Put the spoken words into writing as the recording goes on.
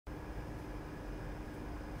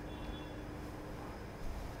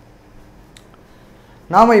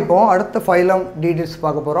நாம் இப்போ அடுத்த ஃபைலம் டீடைல்ஸ்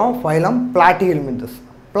பார்க்க போகிறோம். Phylum Platyhelminthes.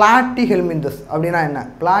 Platyhelminthes அப்படின்னா என்ன?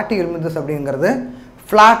 Platyhelminthes அப்படிங்கிறது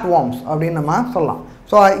flatworms அப்படின்னு நம்ம சொல்லலாம்.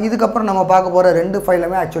 ஸோ இதுக்கப்புறம் நம்ம பார்க்க போகிற ரெண்டு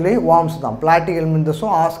ஃபைலமே ஆக்சுவலி வார்ம்ஸ் தான்.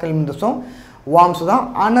 Platyhelminthesம் Aschelmintesம் வார்ம்ஸ் தான்.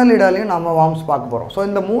 Annelidaலையும் நம்ம வார்ம்ஸ் பார்க்க போகிறோம். ஸோ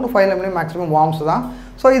இந்த மூணு ஃபைலம்லேயும் மேக்ஸிமம் வார்ம்ஸ் தான்.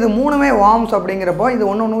 ஸோ இது மூணுமே வார்ம்ஸ் அப்படிங்கிறப்போ இது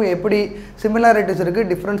ஒன்று எப்படி சிமிலாரிட்டிஸ் இருக்குது,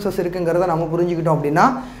 டிஃப்ரென்சஸ் இருக்குங்கிறத நம்ம புரிஞ்சுக்கிட்டோம் அப்படின்னா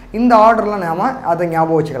இந்த ஆர்டரில் நாம் அதை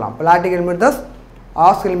ஞாபகம் வச்சுக்கலாம். Platyhelminthes,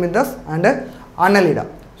 Aschelminthes and Annelida.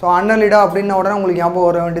 So Annelida அப்படின்ன உடனே உங்களுக்கு ஞாபகம்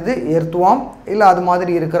வர வேண்டியது எர்த்வார்ம் இல்லை அது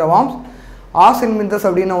மாதிரி இருக்கிற வார்ம்ஸ். Aschelminthes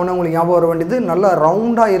அப்படின்ன உடனே உங்களுக்கு ஞாபகம் வர வேண்டியது நல்ல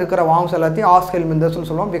ரவுண்டாக இருக்கிற வார்ம்ஸ் எல்லாத்தையும் Aschelminthesன்னு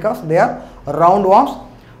சொல்லுவோம். Because they are round worms.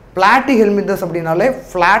 Platyhelminthes அப்படின்னாலே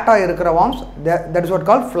ஃப்ளாட்டாக இருக்கிற worms, that is what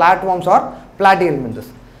call flat worms R Platyhelminthes.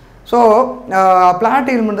 So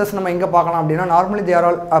Platyhelminthes நம்ம எங்கே பார்க்கலாம் அப்படின்னா normally they are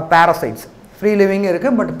all parasites. Free living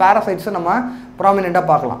இருக்குது, பட் பேரசைட்ஸை நம்ம ப்ராமினெண்ட்டாக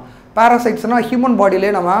பார்க்கலாம். பேரசைட்ஸ்னால் ஹியூமன் பாடியிலே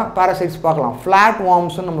நம்ம பேரசைட்ஸ் பார்க்கலாம். ஃப்ளாட்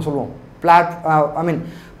வார்ம்ஸ்ன்னு நம்ம சொல்லுவோம்.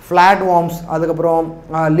 ஃப்ளாட் வார்ம்ஸ், அதுக்கப்புறம்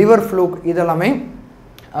லிவர் ஃப்ளூக், இதெல்லாமே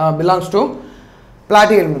belongs to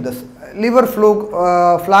Platyhelminthes. Liver ஃப்ளூக்,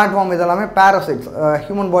 flat warm இதெல்லாமே பேரசைட்ஸ்.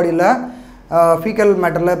 ஹியூமன் பாடியில் ஃபீக்கல்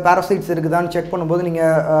மேட்டரில் பேரசைட்ஸ் இருக்குதான்னு செக் பண்ணும்போது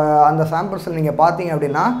நீங்கள் அந்த சாம்பிள்ஸில் நீங்கள் பார்த்தீங்க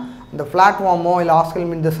அப்படின்னா இந்த ஃப்ளாட் வார்மோ இல்லை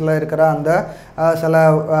Aschelminthesல இருக்கிற அந்த சில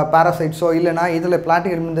பேரசைட்ஸோ இல்லைனா இதில்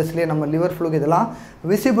Platyhelminthesலேயே நம்ம லிவர் ஃப்ளூக் இதெல்லாம்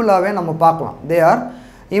விசிபிளாகவே நம்ம பார்க்கலாம். தே ஆர்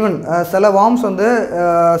ஈவன் சில வார்ம்ஸ் வந்து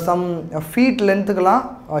சம் ஃபீட் லென்த்துக்கெலாம்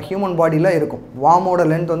ஹியூமன் பாடியில் இருக்கும். வார்மோட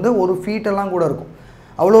லென்த் வந்து ஒரு ஃபீட்டெல்லாம் கூட இருக்கும்.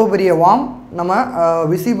 அவ்வளோ பெரிய வார்ம் நம்ம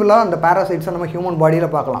விசிபிளாக அந்த பேரசைட்ஸை நம்ம ஹியூமன்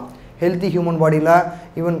பாடியில் பார்க்கலாம். ஹெல்த்தி ஹியூமன் பாடியில்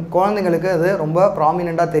ஈவன் குழந்தைங்களுக்கு அது ரொம்ப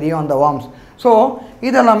ப்ராமினெண்ட்டாக தெரியும் அந்த வார்ம்ஸ். ஸோ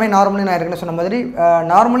இதெல்லாமே நார்மலி நான் ஏற்கனவே சொன்ன மாதிரி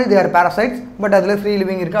normally they are parasites, but அதில் ஃப்ரீ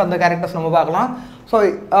லிவிங் இருக்குது. அந்த கேரக்டர்ஸ் நம்ம பார்க்கலாம். ஸோ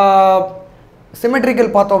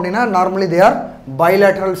சிமெட்ரிக்கல் பார்த்தோம் அப்படின்னா normally they are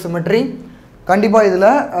bilateral symmetry. கண்டிப்பாக இதில்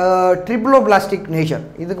ட்ரிப்ளோபிளாஸ்டிக் நேச்சர்,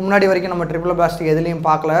 இதுக்கு முன்னாடி வரைக்கும் நம்ம ட்ரிப்ளோபிளாஸ்டிக் எதுலேயும்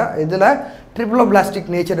பார்க்கல. இதில்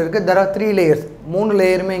ட்ரிப்ளோபிளாஸ்டிக் நேச்சர் இருக்குது. தெர் ஆர் 3 லேயர்ஸ், 3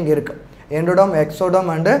 லேயருமே இங்கே இருக்குது. Endoderm,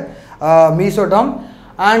 எக்ஸோடம் and mesoderm.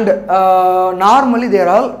 And normally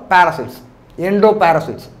there all parasites, endo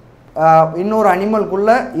parasites. இன்னொரு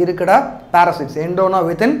அனிமல்குள்ளே இருக்கிற பேரசைட்ஸ். எண்டோனா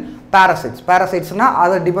within parasites. பேரசைட்ஸ்னால்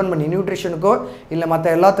அதை டிபெண்ட் பண்ணி நியூட்ரிஷனுக்கோ இல்லை மற்ற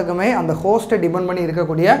எல்லாத்துக்குமே அந்த ஹோஸ்ட்டை டிபெண்ட் பண்ணி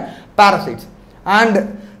இருக்கக்கூடிய பேரசைட்ஸ். அண்ட்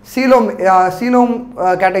சீலோம்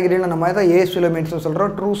கேட்டகரியில் நம்ம தான் Aschelminthes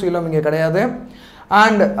சொல்கிறோம். ட்ரூ சீலோம் இங்கே கிடையாது.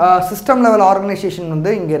 அண்ட் சிஸ்டம் லெவல் ஆர்கனைசேஷன்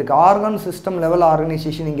வந்து இங்கே இருக்குது. ஆர்கன் சிஸ்டம் லெவல்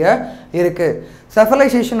ஆர்கனைசேஷன் இங்கே இருக்குது.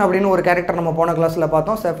 செஃபலைசேஷன் அப்படின்னு ஒரு கேரக்டர் நம்ம போன கிளாஸில்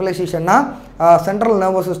பார்த்தோம். செஃபலைசேஷன்னா சென்ட்ரல்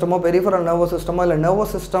நர்வஸ் சிஸ்டமோ பெரிஃபரல் நர்வஸ் சிஸ்டமோ இல்லை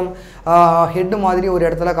நர்வஸ் சிஸ்டம் ஹெட் மாதிரி ஒரு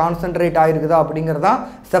இடத்துல கான்சென்ட்ரேட் ஆகிருக்குதா அப்படிங்கிறது தான்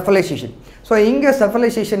செஃபலைசேஷன். ஸோ இங்கே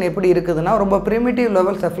செஃபலைசேஷன் எப்படி இருக்குதுன்னா ரொம்ப ப்ரிமிட்டிவ்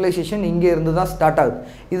லெவல் செஃபலைசேஷன் இங்கே இருந்து தான் ஸ்டார்ட் ஆகுது.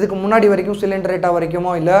 இதுக்கு முன்னாடி வரைக்கும் சிலிண்டரேட்டா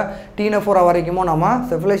வரைக்குமோ இல்லை டீனோஃபோரா வரைக்குமோ நம்ம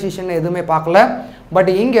செஃபலைசேஷன் எதுவுமே பார்க்கல.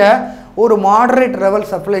 பட் இங்கே ஒரு மாடரேட் லெவல்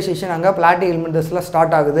செஃபலைசேஷன் அங்கே Platyhelminthesல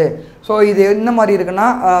ஸ்டார்ட் ஆகுது. ஸோ இது என்ன மாதிரி இருக்குன்னா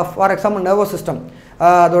ஃபார் எக்ஸாம்பிள் நர்வஸ் சிஸ்டம்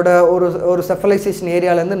அதோட ஒரு செஃபலைசேஷன்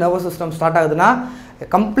ஏரியாவிலேருந்து நர்வஸ் சிஸ்டம் ஸ்டார்ட் ஆகுதுன்னா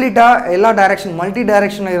கம்ப்ளீட்டாக எல்லா டைரெக்ஷன் மல்டி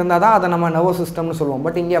டைரெக்ஷனில் இருந்தால் தான் அதை நம்ம நர்வஸ் சிஸ்டம்னு சொல்லுவோம்.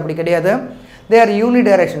 பட் இங்கே அப்படி கிடையாது. They are uni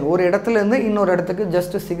direction. ஒரு இடத்துலேருந்து இன்னொரு இடத்துக்கு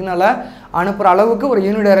ஜஸ்ட் சிக்னலை அனுப்புகிற அளவுக்கு ஒரு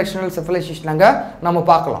யூனி டைரெக்ஷனல் செஃபலைசேஷன் அங்கே நம்ம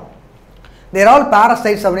பார்க்கலாம். தேர் ஆல்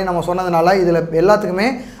பேரசைட்ஸ் அப்படின்னு நம்ம சொன்னதுனால இதில் எல்லாத்துக்குமே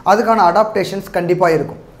அதுக்கான அடாப்டேஷன்ஸ் கண்டிப்பாக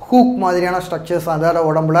இருக்கும். ஹூக் மாதிரியான ஸ்ட்ரக்சர்ஸ் அதோட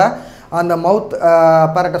உடம்புல அந்த மவுத்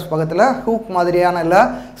பேரட்டஸ் பக்கத்தில் ஹூக் மாதிரியான இல்லை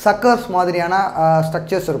சக்கர்ஸ் மாதிரியான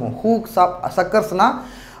ஸ்ட்ரக்சர்ஸ் இருக்கும். ஹூக் சக்கர்ஸ்னால்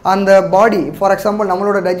அந்த பாடி ஃபார் எக்ஸாம்பிள்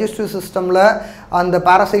நம்மளோட டைஜஸ்டிவ் சிஸ்டமில் அந்த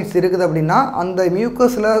பேரசைட்ஸ் இருக்குது அப்படின்னா அந்த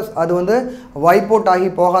மியூக்கஸில் அது வந்து வைப் அவுட் ஆகி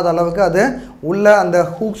போகாத அளவுக்கு அது உள்ளே அந்த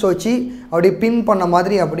ஹூக்ஸ் வச்சு அப்படியே பின் பண்ண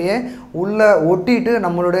மாதிரி அப்படியே உள்ளே ஒட்டிட்டு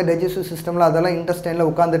நம்மளுடைய டைஜஸ்டிவ் சிஸ்டமில் அதெல்லாம் இன்டெஸ்டைனில்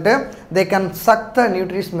உட்காந்துட்டு they can chuck the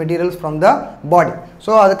நியூட்ரிஷ் materials from the body.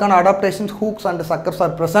 So அதுக்கான adaptations hooks and suckers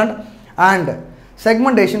are present. And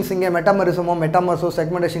செக்மெண்டேஷன்ஸ் இங்கே மெட்டாமர்ஸோ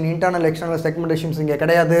செக்மெண்டேஷன் இன்டர்னல் எக்ஸ்டர்னல் செக்மெண்டேஷன்ஸ் இங்கே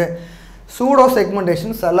கிடையாது. சூடோ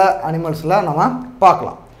செக்மெண்டேஷன் சில அனிமல்ஸில் நம்ம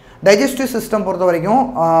பார்க்கலாம். டைஜஸ்டிவ் சிஸ்டம் பொறுத்த வரைக்கும்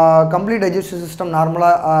கம்ப்ளீட் டைஜஸ்டிவ் சிஸ்டம்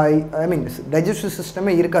நார்மலாக டைஜஸ்டிவ்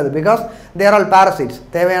சிஸ்டமே இருக்காது. Because there all parasites.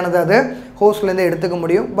 தேவையானது அது ஹோஸ்ட்லேருந்து எடுத்துக்க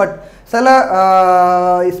முடியும். பட் சில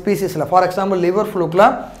ஸ்பீசிஸில் for example liver ஃப்ளூக்கில்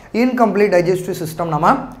incomplete digestive system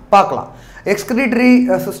நம்ம பார்க்கலாம். எக்ஸ்கிரீட்டரி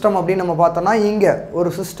சிஸ்டம் அப்படின்னு நம்ம பார்த்தோம்னா இங்கே ஒரு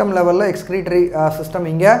சிஸ்டம் லெவலில் எக்ஸ்கிரீட்டரி சிஸ்டம்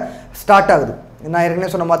இங்கே ஸ்டார்ட் ஆகுது. நான் ஏற்கனவே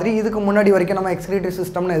சொன்ன மாதிரி இதுக்கு முன்னாடி வரைக்கும் நம்ம எக்ஸ்கிரீட்டரி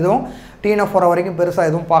சிஸ்டம்னு எதுவும் டீனோஃபோரா வரைக்கும் பெருசாக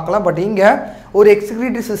எதுவும் பார்க்கல. பட் இங்கே ஒரு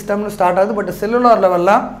எக்ஸ்கிரீட்டரி சிஸ்டம்னு ஸ்டார்ட் ஆகுது. பட் செல்லுலார்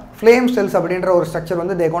லெவலில் ஃப்ளேம் செல்ஸ் அப்படின்ற ஒரு ஸ்ட்ரக்சர்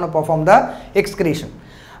வந்து தே gonna perform the excretion.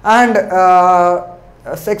 And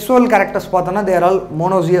sexual characters பார்த்தோன்னா they are all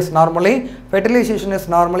monoecious normally. Fertilization is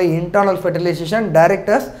normally internal fertilization.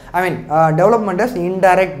 Development is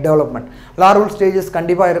indirect development. Larval stages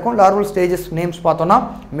கண்டிப்பாக இருக்கும். Larval stages names பார்த்தோன்னா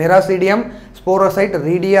Meracidium, Sporocyte,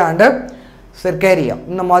 Rhedia and Cercaria.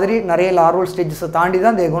 இந்த மாதிரி நிறைய larval stages தாண்டி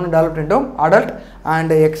தான் they are going to develop into adult,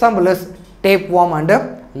 and example is tapeworm and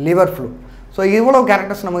liver fluke. So இவ்வளோ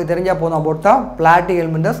characters நமக்கு தெரிஞ்சால் போதும் about the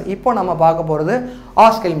Platyhelminthes. இப்போ நம்ம பார்க்க போகிறது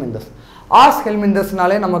Aschelminthes.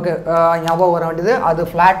 Aschelminthes-னாலே நமக்கு ஞாபகம் வர வேண்டியது அது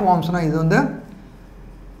flatworms-னா இது வந்து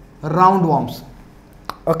roundworms.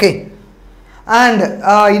 ஓகே, அண்ட்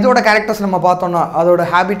இதோட கேரக்டர்ஸ் நம்ம பார்த்தோம்னா அதோட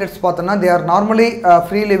ஹேபிட்டட்ஸ் பார்த்தோம்னா they are normally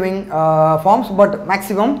free living forms, but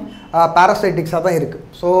maximum parasitics-ஆக தான் இருக்குது.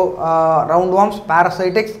 ஸோ roundworms,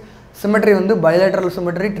 parasitics, சிமெட்ரி வந்து bilateral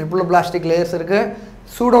symmetry, triploblastic layers இருக்குது.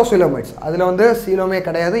 Pseudocoelomates, அதில் வந்து சீலோமே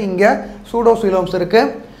கிடையாது, இங்கே pseudocoelomes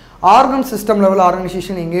இருக்குது. ஆர்கன் சிஸ்டம் லெவல்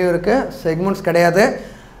ஆர்கனைசேஷன் இங்கேயும் இருக்குது. செக்மெண்ட்ஸ் கிடையாது.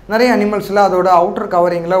 நிறைய அனிமல்ஸில் அதோட அவுட்டர்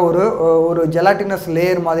கவரிங்கில் ஒரு ஜெலாட்டினஸ்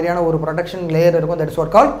லேயர் மாதிரியான ஒரு ப்ரொடெக்ஷன் லேயர் இருக்கும். That is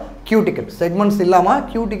what call cuticle. Segments இல்லாமல்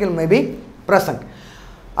cuticle maybe present.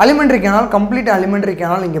 Alimentary canal, complete alimentary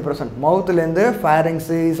canal இங்கே ப்ரெசன்ட். மவுத்துலேருந்து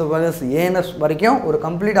ஃபேரிங்ஸு, இசோஃபேகஸ், ஏனஸ் வரைக்கும் ஒரு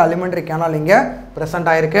கம்ப்ளீட் அலிமெண்ட்ரி கேனால் இங்கே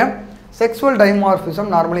ப்ரெசன்ட் ஆகிருக்கு. Sexual dimorphism,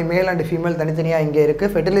 normally male and female தனித்தனியாக இங்கே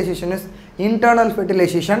இருக்குது. Fertilization is internal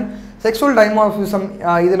fertilization. Sexual dimorphism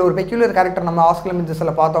இதில் ஒரு பெக்யூலர் கேரக்டர் நம்ம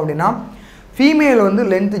Aschelminthesல பார்த்தோம் அப்படின்னா ஃபீமேல் வந்து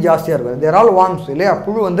லென்த் ஜாஸ்தியாக இருக்கும். தேர் ஆல் வார்ம்ஸ் இல்லையா,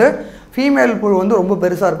 புழு வந்து ஃபீமேல் புழு வந்து ரொம்ப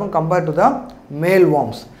பெருசாக இருக்கும் கம்பேர்ட் டு த மேல்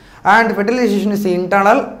worms. And fertilisation is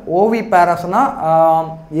internal. ஓவி பேரஸ்னா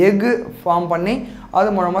egg form பண்ணி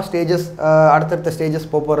அது மூலமாக ஸ்டேஜஸ் அடுத்தடுத்த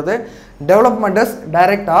ஸ்டேஜஸ் போகிறது. Development is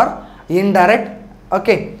direct R indirect.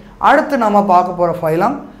 Okay, அடுத்து நம்ம பார்க்க போகிற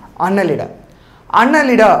ஃபைலம் Annelida.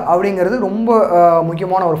 Annelida அப்படிங்கிறது ரொம்ப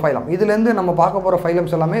முக்கியமான ஒரு ஃபைலம். இதுலேருந்து நம்ம பார்க்க போகிற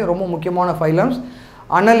ஃபைலம்ஸ் எல்லாமே ரொம்ப முக்கியமான ஃபைலம்ஸ்.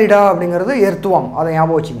 Annelida அப்படிங்கிறது எர்த்வார்ம், அதை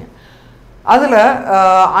ஞாபகம் வச்சுங்க. அதில்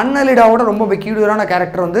Annelidaவோட ரொம்ப பெக்யூலரான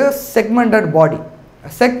கேரக்டர் வந்து செக்மெண்டட் பாடி.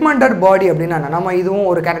 செக்மெண்டட் பாடி அப்படின்னா நம்ம இதுவும்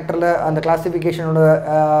ஒரு கேரக்டரில் அந்த கிளாசிஃபிகேஷனோட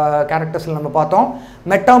கேரக்டர்ஸில் நம்ம பார்த்தோம்.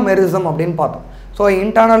 மெட்டாமெரிசம் அப்படின்னு பார்த்தோம். ஸோ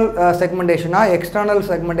இன்டர்னல் செக்மெண்டேஷனா எக்ஸ்டர்னல்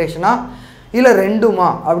செக்மெண்டேஷனா இல்லை ரெண்டுமா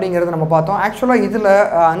அப்படிங்கிறத நம்ம பார்த்தோம். ஆக்சுவலாக இதில்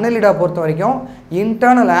Annelida பொறுத்த வரைக்கும்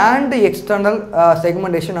இன்டர்னல் அண்ட் எக்ஸ்டர்னல்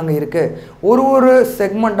செக்மெண்டேஷன் அங்கே இருக்குது. ஒரு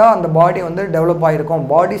செக்மெண்ட்டாக அந்த பாடி வந்து டெவலப் ஆகிருக்கும்.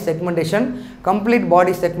 பாடி செக்மெண்டேஷன், கம்ப்ளீட்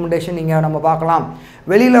பாடி செக்மெண்டேஷன் இங்கே நம்ம பார்க்கலாம்.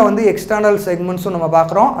 வெளியில் வந்து எக்ஸ்டர்னல் செக்மெண்ட்ஸும் நம்ம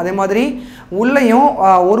பார்க்குறோம். அதே மாதிரி உள்ளேயும்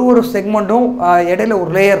ஒரு செக்மெண்ட்டும் இடையில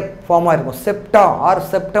ஒரு லேயர் ஃபார்ம் ஆகிருக்கும். செப்டா ஆர்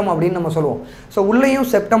செப்டம் அப்படின்னு நம்ம சொல்லுவோம். ஸோ உள்ளேயும்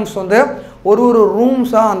செப்டம்ஸ் வந்து ஒரு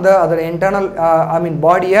ரூம்ஸாக அதோட இன்டர்னல்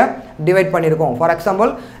பாடியை டிவைட் பண்ணியிருக்கோம். ஃபார்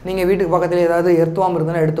எக்ஸாம்பிள் நீங்கள் வீட்டுக்கு பக்கத்தில் ஏதாவது எர்த்வார்ம்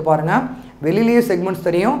இருக்குதுன்னு எடுத்து பாருங்கள். வெளியிலேயே செக்மெண்ட்ஸ்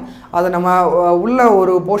தெரியும். அதை நம்ம உள்ள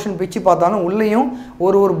ஒரு போர்ஷன் பிச்சு பார்த்தாலும் உள்ளேயும்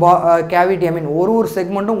ஒரு கேவிட்டி ஒரு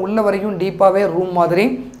செக்மெண்ட்டும் உள்ள வரைக்கும் டீப்பாகவே ரூம் மாதிரி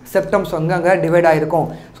செப்டம்ஸ் அங்கே டிவைட் ஆகிருக்கும்.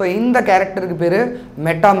 ஸோ இந்த கேரக்டருக்கு பேர்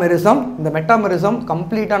மெட்டாமெரிசம். இந்த மெட்டாமெரிசம்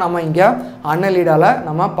கம்ப்ளீட்டாக நம்ம இங்கே Annelidaவில்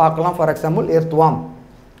நம்ம பார்க்கலாம். For example earthworm.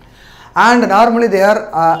 And normally தேர்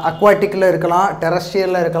அக்வாட்டிக்கில் இருக்கலாம்,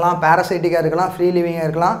 டெரஸ்ட்ரியலில் இருக்கலாம், பேரசைட்டிக்காக இருக்கலாம், ஃப்ரீ லிவிங்காக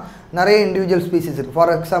இருக்கலாம். நிறைய இண்டிவிஜுவல் ஸ்பீசிஸ் இருக்குது.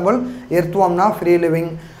 ஃபார் எக்ஸாம்பிள் எர்த்வார்ம்னா ஃப்ரீ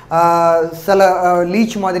லிவிங், சில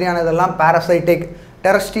லீச் மாதிரியான இதெல்லாம் பேரசைட்டிக்,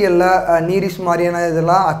 டெரஸ்ட்ரியலில் நீரிஸ் மாதிரியான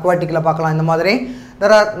இதெல்லாம் அக்வாட்டிக்கில் பார்க்கலாம். இந்த மாதிரி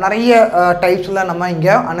நிறைய டைப்ஸில் நம்ம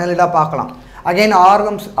இங்கே Annelida பார்க்கலாம். Again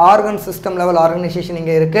organ system level organisation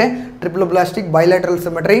இங்கே இருக்குது. Triploblastic, bilateral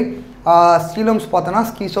symmetry. சீலோம்ஸ் பார்த்தோன்னா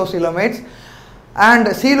ஸ்கீசோசீலோமேட்ஸ். அண்ட்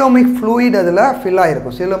சீலோமிக் ஃப்ளூயிட் அதில் ஃபில்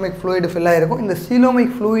ஆகிருக்கும். சீலோமிக் ஃப்ளூயிட் ஃபில் ஆகிருக்கும். இந்த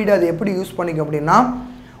சீலோமிக் ஃப்ளூயிட் அது எப்படி யூஸ் பண்ணிக்கும் அப்படின்னா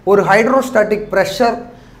ஒரு ஹைட்ரோஸ்டாட்டிக் ப்ரெஷர்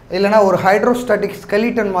இல்லைனா ஒரு ஹைட்ரோஸ்டாட்டிக்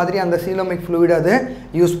ஸ்கெலிட்டன் மாதிரி அந்த சீலோமிக் ஃப்ளூயிட் அது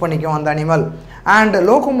யூஸ் பண்ணிக்கும் அந்த அனிமல். அண்ட்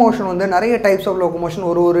லோகோமோஷன் வந்து நிறைய டைப்ஸ் ஆஃப் லோகோமோஷன்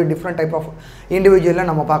ஒரு டிஃப்ரெண்ட் டைப் ஆஃப் இண்டிவிஜுவலில்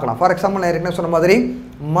நம்ம பார்க்கலாம். ஃபார் எக்ஸாம்பிள் நான் ஏற்கனவே சொன்ன மாதிரி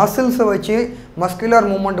மசில்ஸை வச்சு மஸ்குலர்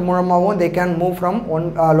மூவ்மெண்ட் மூலமாகவும் they can move from one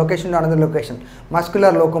location to another location,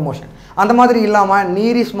 muscular locomotion. அந்த மாதிரி இல்லாமல்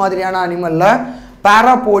நீரிஸ் மாதிரியான அனிமலில்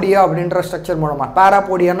பேராபோடியா அப்படின்ற ஸ்ட்ரக்சர் மூலமாக,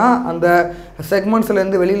 பேராபோடியானா அந்த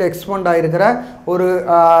செக்மெண்ட்ஸ்லேருந்து வெளியில் எக்ஸ்பெண்ட் ஆகிருக்கிற ஒரு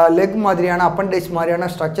லெக் மாதிரியான அப்பண்டேஜ்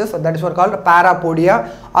மாதிரியான structures, that is what called பேராபோடியா.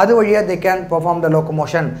 அது வழியாக they can perform the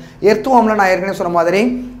locomotion. எர்த்வார்மில் நான் ஏற்கனவே சொன்ன மாதிரி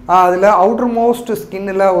அதில் அவுட்டர் மோஸ்ட்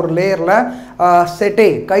ஸ்கின்னில் ஒரு லேயரில் செட்டே,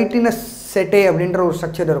 கைட்டினஸ் செட்டே அப்படின்ற ஒரு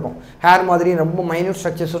ஸ்ட்ரக்சர் இருக்கும். ஹேர் மாதிரி ரொம்ப மைன்யூட்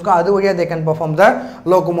ஸ்ட்ரக்சர்ஸ் இருக்கும். அது வழியாக they can perform the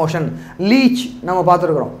locomotion. Leech நம்ம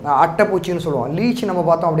பார்த்துருக்குறோம், அட்டைப்பூச்சின்னு சொல்லுவோம். லீச் நம்ம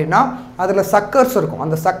பார்த்தோம் அப்படின்னா அதில் சக்கர்ஸ் இருக்கும்.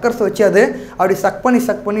 அந்த சக்கர்ஸ் வச்சு அது அப்படி சக்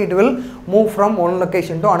பண்ணி it will move from one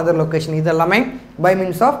location to another location. இது எல்லாமே by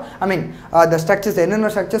means of the structures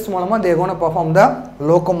என்னென்ன structures மூலமா they are going to perform the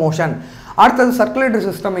locomotion. அடுத்தது circulatory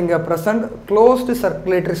system இங்க present closed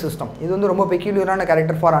circulatory system. இது வந்து ரொம்ப பெக்யூலியரான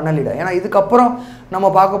character for Annelida. ஏன்னா இதுக்கப்புறம் நம்ம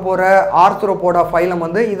பார்க்க போற ஆர்த்ரோபோடா ஃபைலம்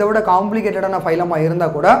வந்து இதை விட காம்ப்ளிகேட்டடான ஃபைலமா இருந்தா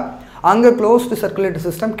கூட அங்கே க்ளோஸ்டு சர்க்குலேட்டரி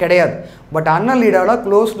சிஸ்டம் கிடையாது. பட் அன்னலிடாவில்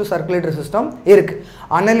க்ளோஸ்டு சர்க்குலேட்டரி சிஸ்டம் இருக்குது.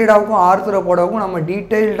 அன்னலிடாவுக்கும் ஆர்த்ரோபோடாவுக்கும் நம்ம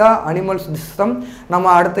டீட்டெயில்டாக அனிமல்ஸ் சிஸ்டம் நம்ம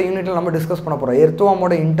அடுத்த யூனிட்டில் நம்ம டிஸ்கஸ் பண்ண போகிறோம்.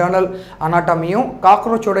 எர்த்வாமோட இன்டர்னல் அனாட்டமியும்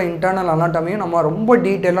காக்ரோச்சோட இன்டர்னல் அனாட்டமியும் நம்ம ரொம்ப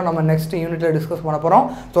டீட்டெயிலாக நம்ம நெக்ஸ்ட் யூனிட்டில் டிஸ்கஸ் பண்ண போகிறோம்.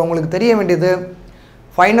 ஸோ உங்களுக்கு தெரிய வேண்டியது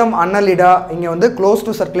ஃபைனம் அன்னலிடா இங்கே வந்து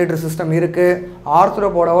க்ளோஸ்டு சர்க்குலேட்டரி சிஸ்டம் இருக்குது.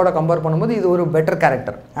 ஆர்த்ரோபோடாவோட கம்பேர் பண்ணும்போது இது ஒரு பெட்டர்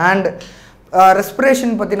கேரக்டர். அண்ட்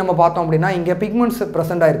ரெஸ்பிரேஷன் பற்றி நம்ம பார்த்தோம் அப்படின்னா இங்கே பிக்மெண்ட்ஸ்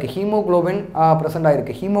ப்ரெசென்ட் ஆகிருக்கு, ஹீமோக்ளோபின் ப்ரெசென்ட்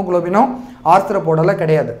ஆகிருக்கு. ஹீமோக்ளோபினும் ஆர்த்ரோபோடாவில்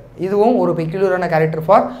கிடையாது. இதுவும் ஒரு பெக்யூலரான கேரக்டர்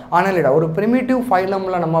ஃபார் அன்னலிடா. ஒரு ப்ரிமிட்டிவ்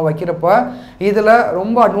ஃபைலமில் நம்ம வைக்கிறப்ப இதில்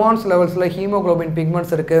ரொம்ப அட்வான்ஸ் லெவல்ஸில் ஹீமோக்ளோபின்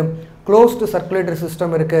பிக்மெண்ட்ஸ் இருக்குது, க்ளோஸ்டு சர்க்குலேட்டரி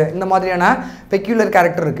சிஸ்டம் இருக்குது, இந்த மாதிரியான பெக்யூலர்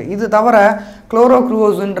கேரக்டர் இருக்குது. இது தவிர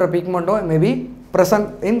குளோரோக்ரூவோஸ்ன்ற பிக்மெண்ட்டும் maybe present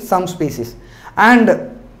in some species. And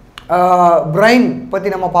brain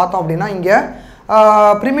பற்றி நம்ம பார்த்தோம் அப்படின்னா இங்கே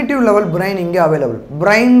ப்ரிமிட்டிவ் லெவல் பிரைன் இங்கே அவைலபிள்.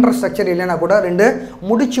 பிரைன்ற ஸ்ட்ரக்சர் இல்லைன்னா கூட ரெண்டு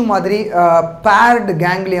முடிச்சு மாதிரி பேர்டு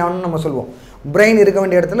கேங்லியான்னு நம்ம சொல்லுவோம். பிரெயின் இருக்க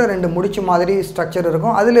வேண்டிய இடத்துல ரெண்டு முடிச்சு மாதிரி ஸ்ட்ரக்சர்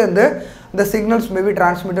இருக்கும். அதுலேருந்து இந்த signals maybe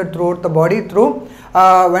transmitted through out the body through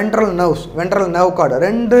ventral nerves, ventral nerve card,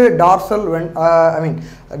 ரெண்டு dorsal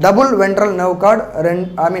double ventral nerve card,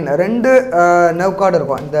 ரெண்டு நர்வ் கார்டு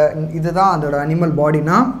இருக்கும். இதுதான் அதோட அனிமல்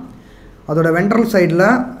பாடினா அதோட வென்ட்ரல் சைடில்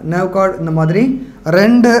நர்வ் கார்டு இந்த மாதிரி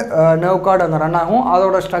ரெண்டு நர்வ் கார்டு அங்கே ரன் ஆகும்.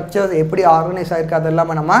 அதோட ஸ்ட்ரக்சர்ஸ் எப்படி ஆர்கனைஸ் ஆகிருக்கு அது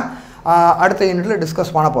எல்லாமே நம்ம அடுத்த யூனிட்டில்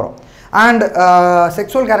டிஸ்கஸ் பண்ண போகிறோம். அண்ட்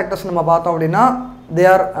செக்ஸுவல் கேரக்டர்ஸ் நம்ம பார்த்தோம் அப்படின்னா they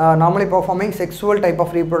are normally performing sexual type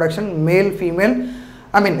of reproduction, male female.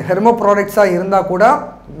 ஹெர்மோப்ராடக்ட்ஸாக இருந்தால் கூட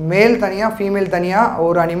மேல் தனியாக ஃபீமேல் தனியாக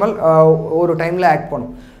ஒரு அனிமல் ஒரு டைமில் ஆக்ட்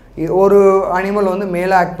பண்ணும். ஒரு அனிமல் வந்து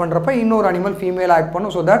மேலே ஆக்ட் பண்ணுறப்ப இன்னொரு அனிமல் ஃபீமேல் ஆக்ட்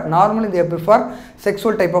பண்ணும். So that normally they prefer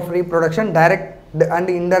sexual type of reproduction. Direct and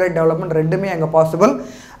indirect development ரெண்டுமே அங்கே பாசிபிள்.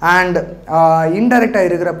 அண்ட் இன்டைரக்டாக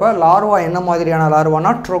இருக்கிறப்ப லார்வா என்ன மாதிரியான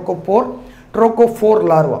லார்வானா ட்ரோகோஃபோர்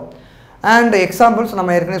லார்வா. அண்ட் எக்ஸாம்பிள்ஸ்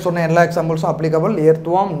நம்ம ஏற்கனவே சொன்ன எல்லா எக்ஸாம்பிள்ஸும் அப்ளிகபிள்.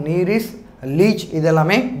 எர்த்வார்ம், நீரிஸ், லீச்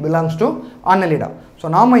இதெல்லாமே பிலாங்ஸ் டு அன்னலிடா. ஸோ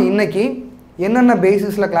நாம் இன்றைக்கி என்னென்ன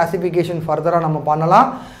பேசிஸில் கிளாசிஃபிகேஷன் ஃபர்தராக நம்ம பண்ணலாம்,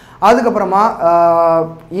 அதுக்கப்புறமா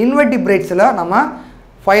இன்வெர்டிபிரேட்ஸில் நம்ம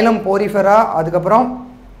ஃபைலம் போரிஃபெரா, அதுக்கப்புறம்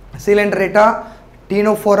சிலிண்டரேட்டா,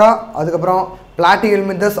 டீனோஃபோரா, அதுக்கப்புறம்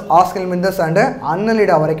பிளாட்டிஹெல்மின்தஸ், ஆஸ்கெல்மின்தஸ் அண்டு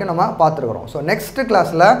அன்னலிடா வரைக்கும் நம்ம பார்த்துருக்குறோம். ஸோ நெக்ஸ்ட்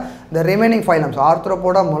கிளாஸில் the remaining phylums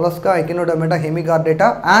Arthropoda, Mollusca, எக்கினோடர்மேட்டா, Hemichordata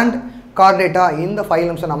and Chordata இந்த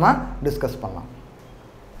ஃபைலம்ஸை நம்ம டிஸ்கஸ் பண்ணலாம்.